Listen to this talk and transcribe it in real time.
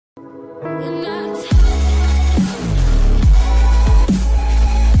Hey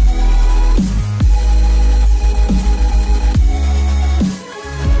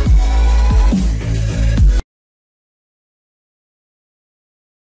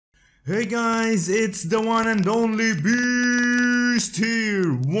guys, it's the one and only Beast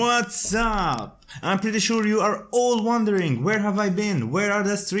here. What's up? I'm pretty sure you are all wondering, where have I been? Where are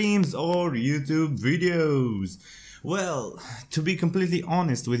the streams or YouTube videos? Well, to be completely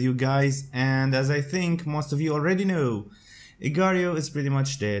honest with you guys, and as I think most of you already know, Igario is pretty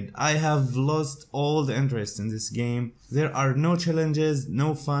much dead. I have lost all the interest in this game. There are no challenges,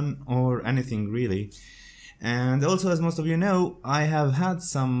 no fun or anything really. And also, as most of you know, I have had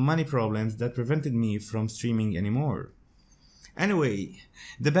some money problems that prevented me from streaming anymore. Anyway,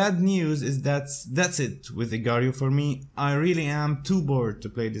 the bad news is that that's it with Igario for me. I really am too bored to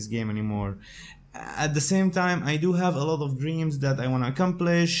play this game anymore. At the same time, I do have a lot of dreams that I want to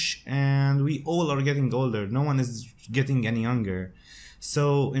accomplish, and we all are getting older. No one is getting any younger.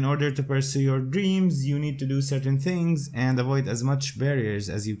 So in order to pursue your dreams, you need to do certain things and avoid as much barriers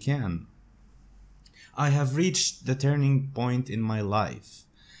as you can. I have reached the turning point in my life.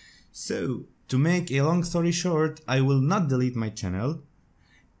 So, to make a long story short, I will not delete my channel,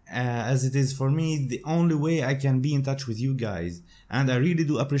 as it is for me the only way I can be in touch with you guys, and I really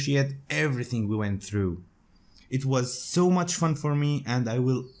do appreciate everything we went through. It was so much fun for me, and I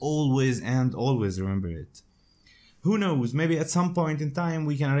will always and always remember it. Who knows, maybe at some point in time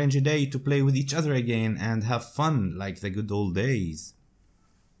we can arrange a day to play with each other again and have fun like the good old days.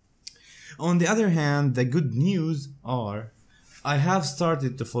 On the other hand, the good news are, I have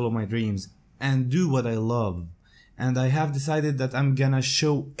started to follow my dreams and do what I love, and I have decided that I'm gonna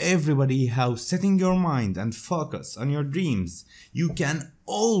show everybody how setting your mind and focus on your dreams, you can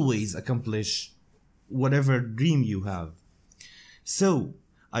always accomplish whatever dream you have. So,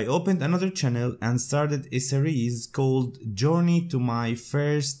 I opened another channel and started a series called Journey to My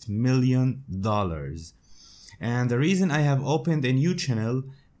First $1 Million. And the reason I have opened a new channel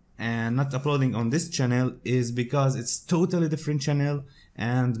and not uploading on this channel is because it's totally different channel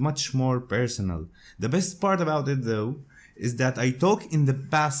and much more personal. The best part about it though is that I talk in the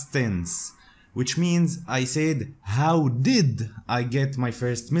past tense, which means I said, how did I get my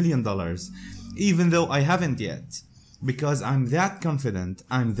first $1 million? Even though I haven't yet, because I'm that confident,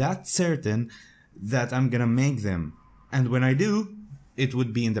 I'm that certain that I'm gonna make them, and when I do, it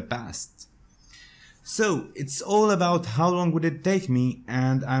would be in the past. So, it's all about how long would it take me,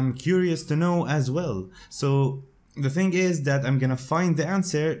 and I'm curious to know as well. So, the thing is that I'm gonna find the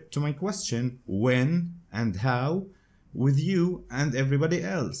answer to my question, when and how, with you and everybody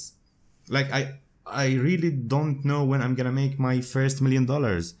else. Like, I really don't know when I'm gonna make my first $1 million,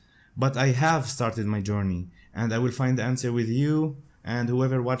 but I have started my journey, and I will find the answer with you and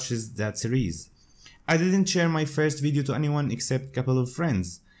whoever watches that series. I didn't share my first video to anyone except a couple of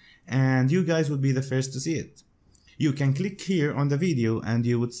friends, and you guys would be the first to see it. You can click here on the video and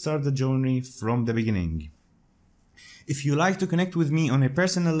you would start the journey from the beginning. If you like to connect with me on a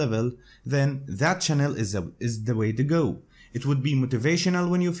personal level, then that channel is the way to go. It would be motivational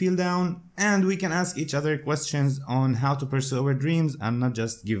when you feel down, and we can ask each other questions on how to pursue our dreams and not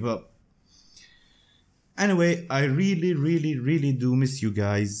just give up. Anyway, I really do miss you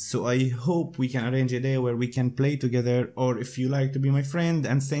guys, so I hope we can arrange a day where we can play together, or if you like to be my friend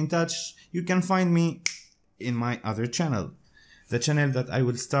and stay in touch, you can find me in my other channel. The channel that I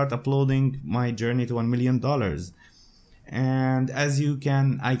will start uploading my journey to $1 million. And as I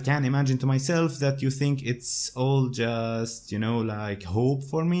can imagine to myself that you think it's all just, you know, like hope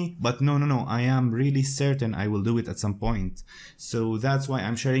for me. But no, I am really certain I will do it at some point. So that's why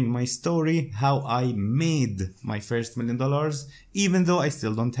I'm sharing my story, how I made my first $1 million, even though I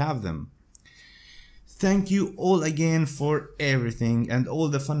still don't have them. Thank you all again for everything and all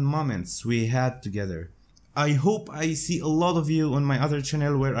the fun moments we had together. I hope I see a lot of you on my other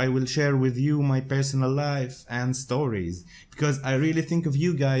channel where I will share with you my personal life and stories, because I really think of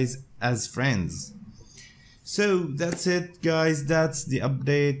you guys as friends. So that's it guys, that's the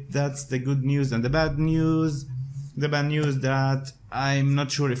update, that's the good news and the bad news. The bad news that I'm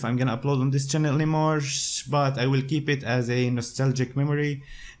not sure if I'm gonna upload on this channel anymore, but I will keep it as a nostalgic memory,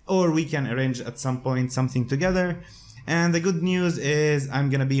 or we can arrange at some point something together. And the good news is I'm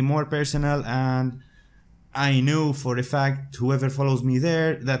gonna be more personal, and I know for a fact whoever follows me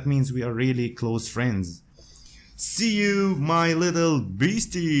there, that means we are really close friends. See you, my little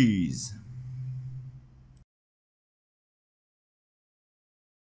beasties!